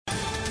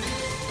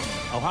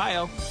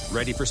Ohio,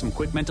 ready for some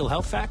quick mental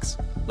health facts?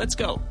 Let's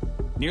go.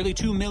 Nearly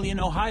 2 million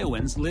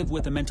Ohioans live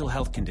with a mental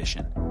health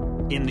condition.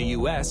 In the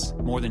U.S.,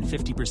 more than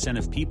 50%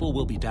 of people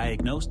will be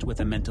diagnosed with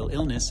a mental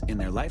illness in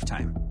their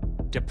lifetime.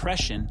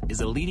 Depression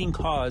is a leading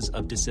cause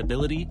of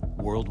disability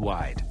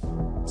worldwide.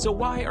 So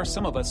why are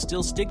some of us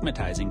still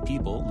stigmatizing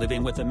people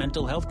living with a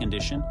mental health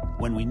condition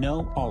when we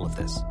know all of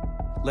this?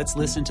 Let's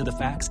listen to the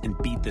facts and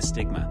beat the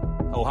stigma.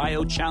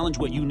 Ohio, challenge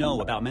what you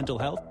know about mental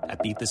health at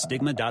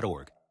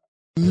beatthestigma.org.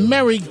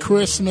 Merry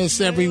Christmas,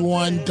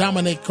 everyone.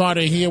 Dominic Carter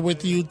here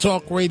with you.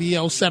 Talk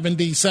Radio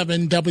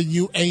 77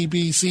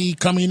 WABC.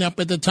 Coming up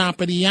at the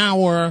top of the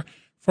hour,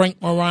 Frank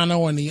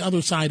Morano on the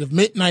other side of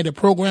midnight. A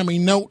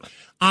programming note,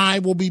 I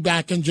will be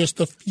back in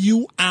just a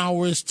few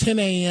hours, 10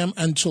 a.m.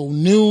 until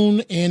noon,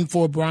 in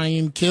for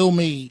Brian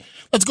Kilmeade.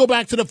 Let's go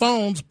back to the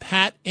phones.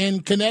 Pat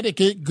in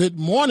Connecticut, good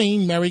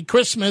morning. Merry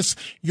Christmas.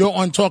 You're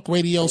on Talk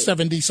Radio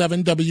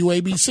 77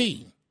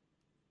 WABC.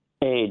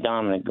 Hey,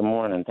 Dominic, good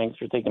morning. Thanks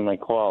for taking my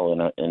call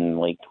in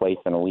like twice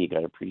in a week.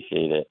 I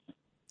appreciate it.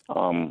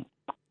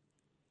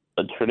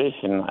 A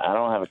tradition, I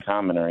don't have a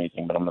comment or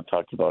anything, but I'm going to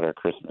talk to you about our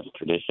Christmas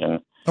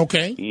tradition.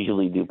 Okay. We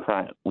usually do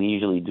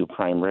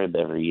prime rib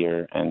every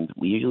year, and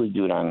we usually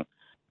do it on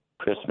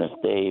Christmas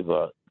Day,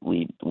 but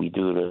we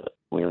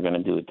were going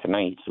to do it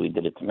tonight, so we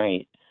did it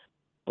tonight.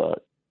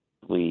 But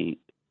we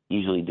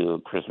usually do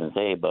it Christmas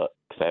Day, but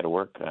because I had to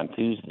work on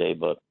Tuesday,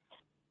 but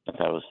since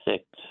I was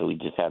sick, so we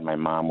just had my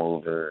mom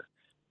over.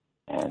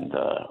 And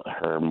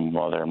her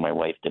mother and my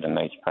wife did a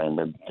nice prime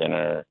rib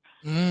dinner,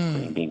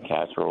 green bean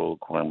casserole,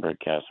 cornbread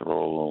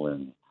casserole,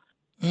 and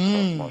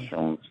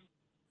mushrooms.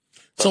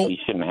 So we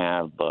shouldn't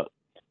have, but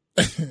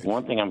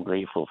one thing I'm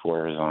grateful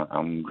for is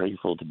I'm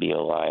grateful to be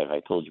alive. I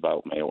told you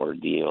about my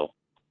ordeal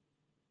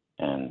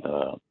and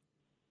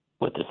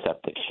with the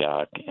septic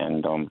shock.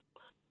 And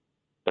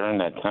during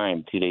that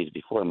time, 2 days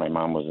before, my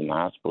mom was in the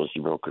hospital. She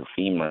broke her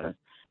femur,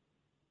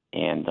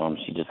 and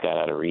she just got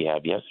out of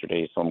rehab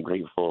yesterday. So I'm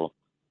grateful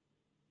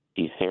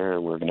she's here.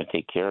 We're going to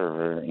take care of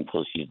her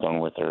until she's done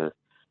with her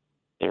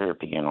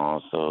therapy and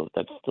all. So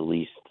that's the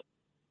least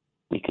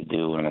we could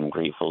do, and I'm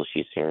grateful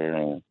she's here.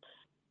 And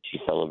she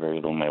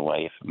celebrated with my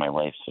wife. My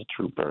wife's a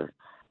trooper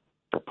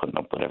for putting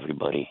up with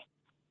everybody.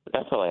 But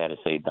that's all I had to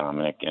say,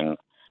 Dominic. And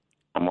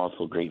I'm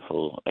also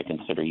grateful. I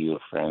consider you a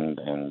friend,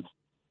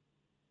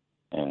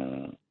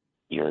 and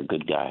you're a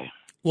good guy.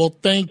 Well,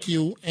 thank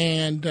you.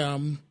 And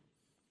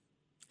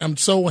I'm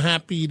so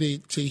happy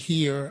to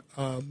hear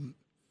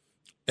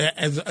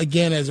as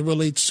it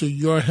relates to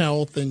your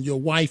health and your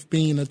wife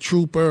being a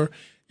trooper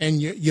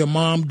and your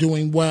mom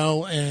doing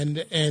well,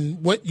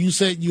 and what you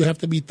said you have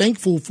to be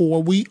thankful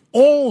for. We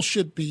all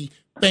should be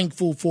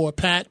thankful for,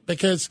 Pat,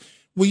 because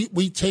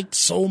we take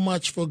so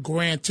much for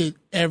granted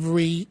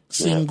every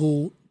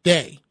single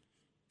day,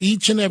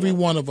 each and every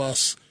one of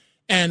us,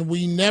 and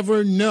we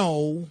never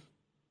know,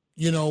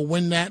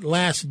 when that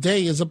last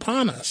day is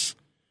upon us.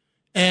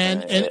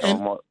 And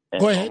go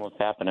ahead. Almost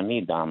happened to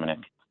me, Dominic.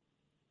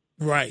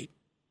 Right.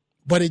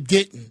 But it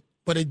didn't.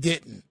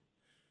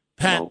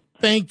 Pat,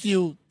 thank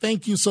you.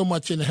 Thank you so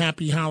much, and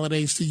happy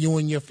holidays to you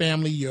and your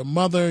family, your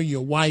mother,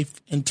 your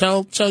wife. And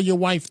tell your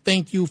wife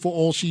thank you for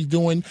all she's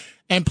doing.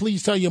 And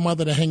please tell your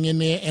mother to hang in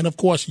there. And, of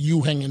course,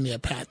 you hang in there,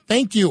 Pat.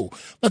 Thank you.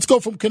 Let's go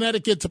from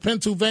Connecticut to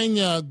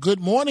Pennsylvania. Good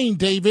morning,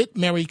 David.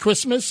 Merry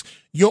Christmas.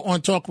 You're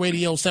on Talk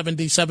Radio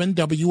 77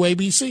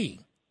 WABC.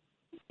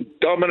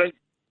 Dominic,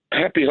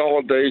 happy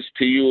holidays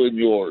to you and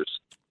yours.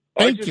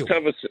 Thank you.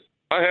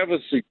 I have a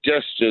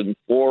suggestion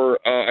for,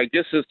 I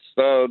guess it's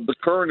the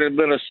current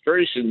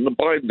administration, the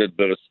Biden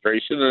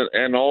administration,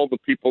 and all the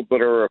people that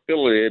are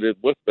affiliated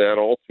with that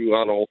all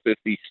throughout all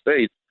 50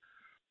 states.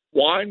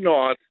 Why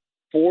not,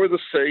 for the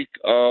sake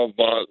of,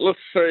 let's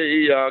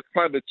say,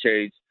 climate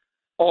change,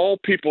 all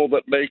people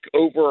that make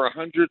over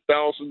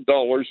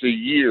 $100,000 a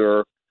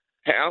year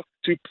have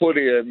to put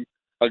in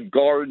a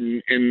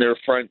garden in their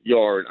front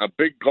yard, a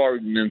big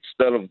garden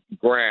instead of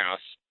grass.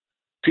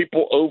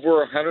 People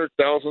over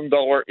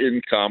 $100,000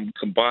 income,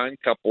 combined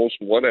couples,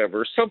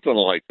 whatever, something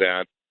like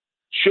that,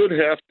 should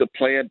have to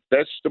plant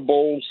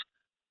vegetables,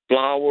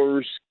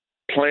 flowers,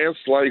 plants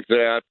like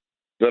that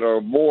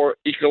are more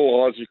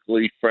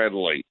ecologically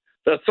friendly.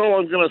 That's all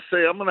I'm going to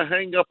say. I'm going to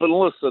hang up and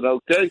listen,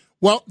 okay?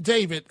 Well,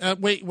 David,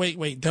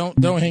 wait.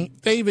 Don't hang.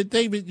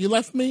 David, you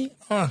left me?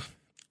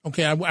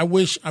 Okay, I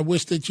wish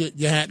that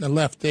you hadn't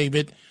left,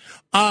 David.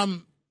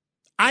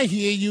 I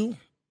hear you.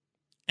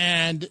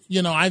 And,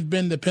 I've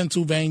been to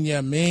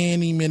Pennsylvania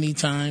many, many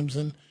times.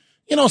 And,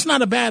 it's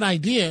not a bad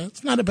idea.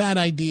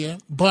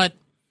 But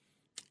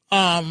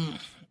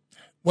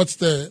what's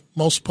the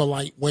most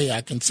polite way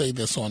I can say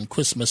this on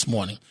Christmas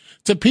morning?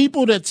 To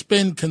people that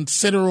spend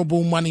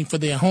considerable money for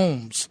their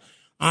homes,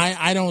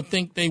 I don't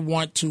think they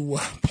want to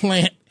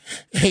plant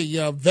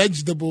a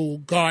vegetable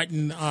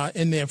garden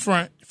in their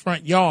front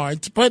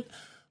yards. But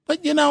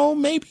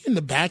maybe in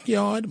the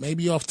backyard,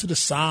 maybe off to the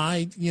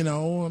side,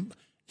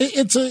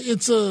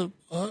 It's a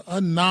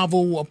a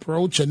novel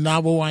approach, a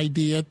novel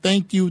idea.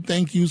 Thank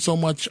you so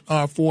much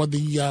for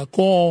the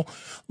call.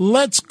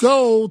 Let's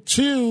go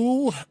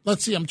to,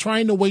 I'm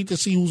trying to wait to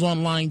see who's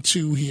on line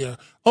 2 here.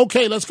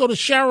 Okay, let's go to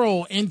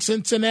Cheryl in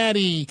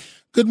Cincinnati.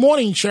 Good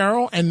morning,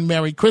 Cheryl, and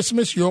Merry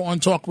Christmas. You're on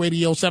Talk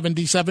Radio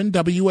 77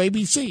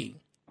 WABC.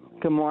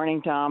 Good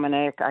morning,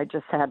 Dominic. I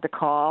just had to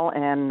call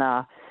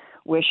and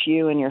wish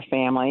you and your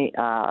family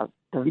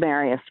the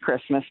merriest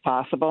Christmas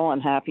possible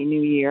and Happy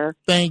New Year.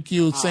 Thank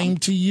you. Same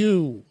to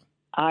you.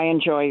 I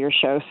enjoy your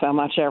show so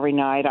much every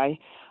night.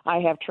 I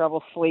have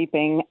trouble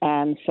sleeping,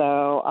 and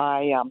so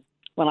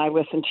when I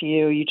listen to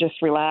you, you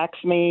just relax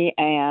me,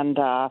 and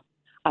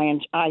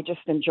I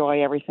just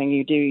enjoy everything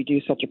you do. You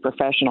do such a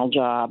professional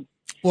job.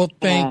 Well,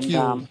 thank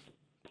you.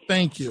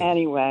 Thank you.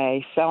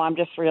 Anyway, so I'm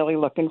just really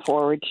looking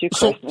forward to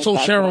Christmas. So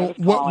Cheryl,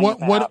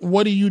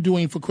 what are you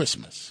doing for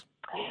Christmas?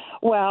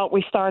 Well,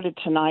 we started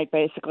tonight.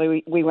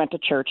 Basically, we went to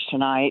church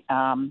tonight,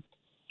 and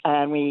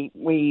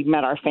we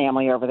met our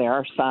family over there,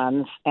 our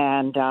sons,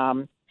 and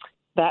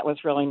that was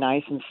really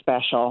nice and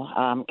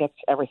special. Gets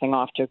everything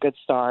off to a good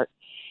start.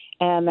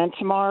 And then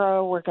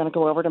tomorrow we're going to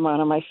go over to one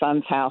of my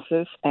son's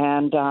houses,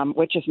 and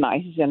which is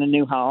nice. He's in a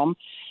new home,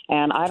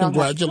 and I don't.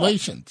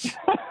 Congratulations.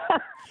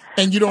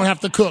 And you don't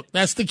have to cook.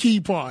 That's the key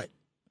part.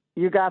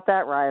 You got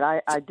that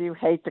right. I do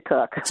hate to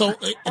cook. So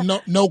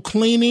no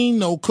cleaning,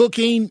 no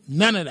cooking,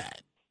 none of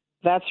that.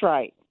 That's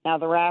right. Now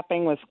the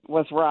wrapping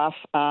was rough,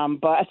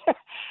 but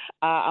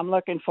I'm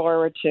looking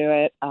forward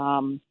to it.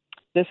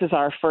 This is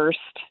our first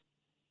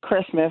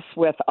Christmas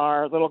with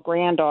our little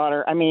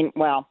granddaughter. I mean,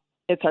 well,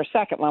 it's our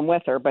second one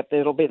with her, but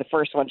it'll be the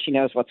first one she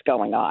knows what's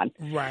going on.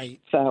 Right.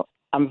 So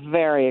I'm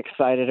very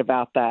excited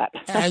about that.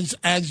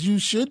 As you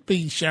should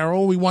be,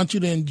 Cheryl. We want you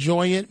to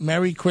enjoy it.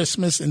 Merry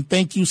Christmas, and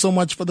thank you so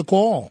much for the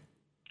call.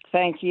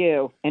 Thank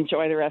you.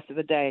 Enjoy the rest of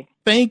the day.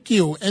 Thank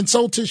you. And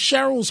so to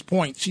Cheryl's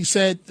point, she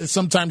said that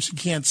sometimes she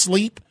can't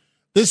sleep.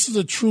 This is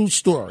a true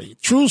story.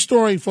 True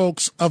story,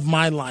 folks, of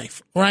my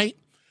life, right?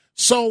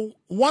 So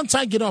once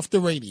I get off the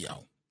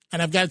radio,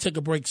 and I've got to take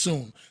a break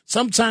soon,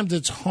 sometimes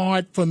it's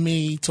hard for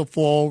me to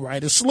fall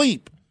right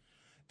asleep.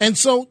 And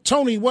so,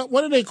 Tony, what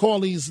do they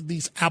call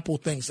these Apple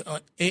things?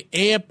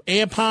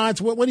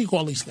 AirPods? What do you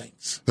call these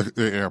things? The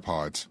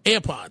AirPods.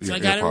 AirPods. Yeah, I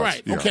got AirPods, it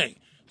right. yeah. Okay.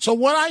 So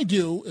what I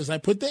do is I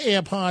put the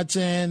AirPods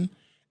in,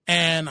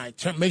 and I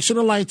make sure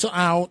the lights are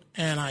out,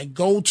 and I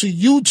go to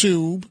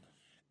YouTube,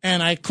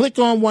 and I click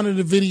on one of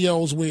the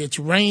videos where it's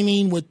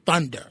raining with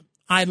thunder.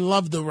 I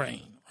love the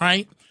rain,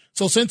 right?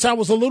 So since I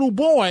was a little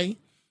boy,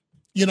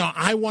 you know,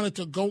 I wanted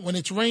to go, when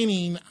it's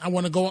raining, I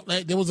want to go,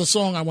 there was a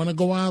song, I want to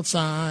go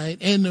outside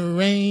in the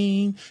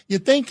rain. You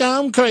think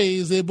I'm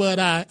crazy, but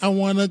I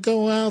want to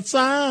go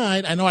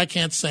outside. I know I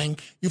can't sing.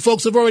 You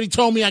folks have already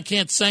told me I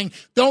can't sing.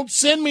 Don't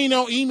send me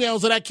no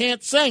emails that I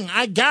can't sing.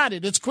 I got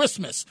it. It's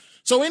Christmas.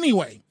 So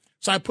anyway,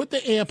 so I put the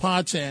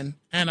AirPods in,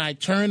 and I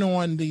turn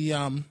on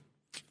the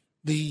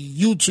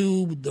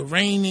YouTube, the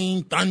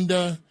raining,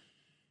 thunder,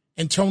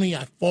 and Tony,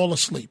 I fall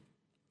asleep.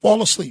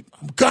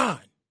 I'm gone.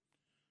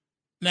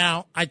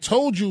 Now, I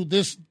told you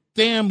this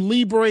damn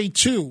Libre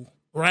 2,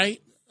 right?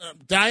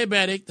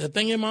 Diabetic, the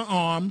thing in my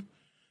arm,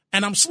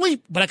 and I'm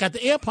asleep, but I got the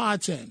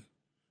AirPods in.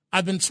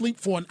 I've been asleep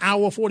for an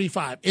hour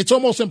 45. It's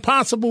almost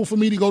impossible for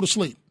me to go to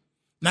sleep.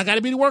 Now, I got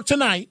to be to work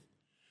tonight,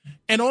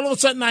 and all of a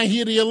sudden I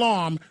hear the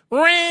alarm.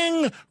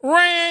 Ring,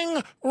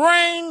 ring,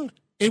 ring.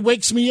 It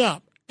wakes me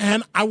up,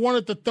 and I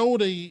wanted to throw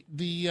the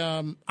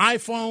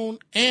iPhone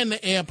and the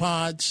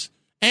AirPods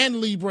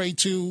and Libre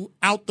 2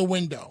 out the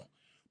window.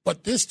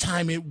 But this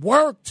time it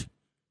worked.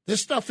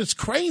 This stuff is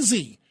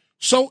crazy.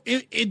 So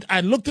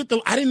I looked at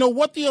I didn't know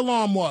what the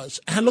alarm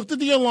was. I looked at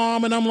the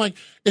alarm and I'm like,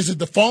 is it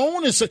the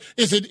phone? Is it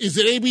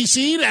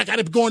ABC? I got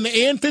to go in the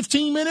air in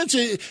 15 minutes?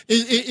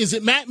 Is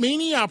it Matt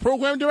Meany, our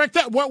program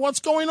director? What's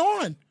going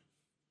on?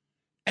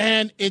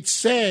 And it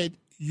said,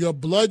 your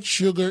blood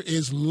sugar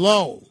is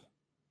low.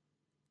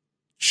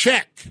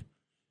 Check.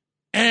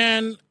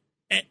 And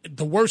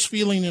the worst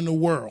feeling in the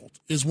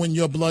world is when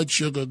your blood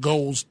sugar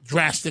goes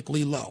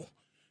drastically low.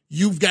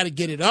 You've got to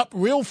get it up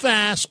real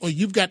fast, or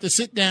you've got to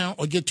sit down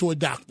or get to a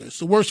doctor. It's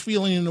the worst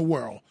feeling in the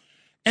world.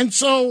 And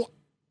so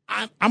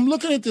I'm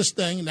looking at this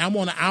thing, and I'm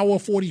on an hour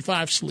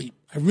 45 sleep.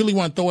 I really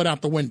want to throw it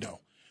out the window.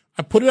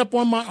 I put it up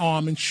on my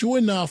arm, and sure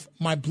enough,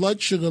 my blood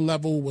sugar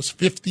level was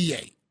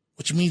 58,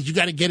 which means you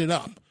got to get it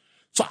up.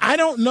 So I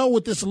don't know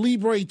with this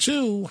Libre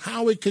 2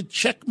 how it could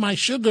check my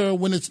sugar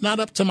when it's not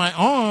up to my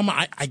arm.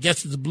 I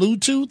guess it's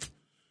Bluetooth.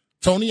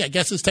 Tony, I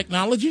guess it's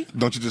technology.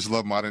 Don't you just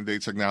love modern day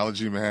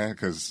technology, man?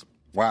 Because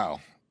wow,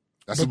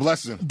 that's a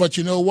blessing. But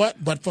you know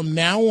what? But from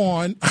now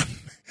on,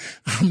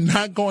 I'm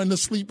not going to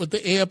sleep with the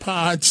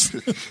AirPods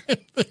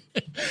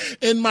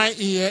in my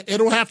ear.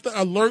 It'll have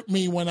to alert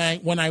me when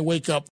I wake up.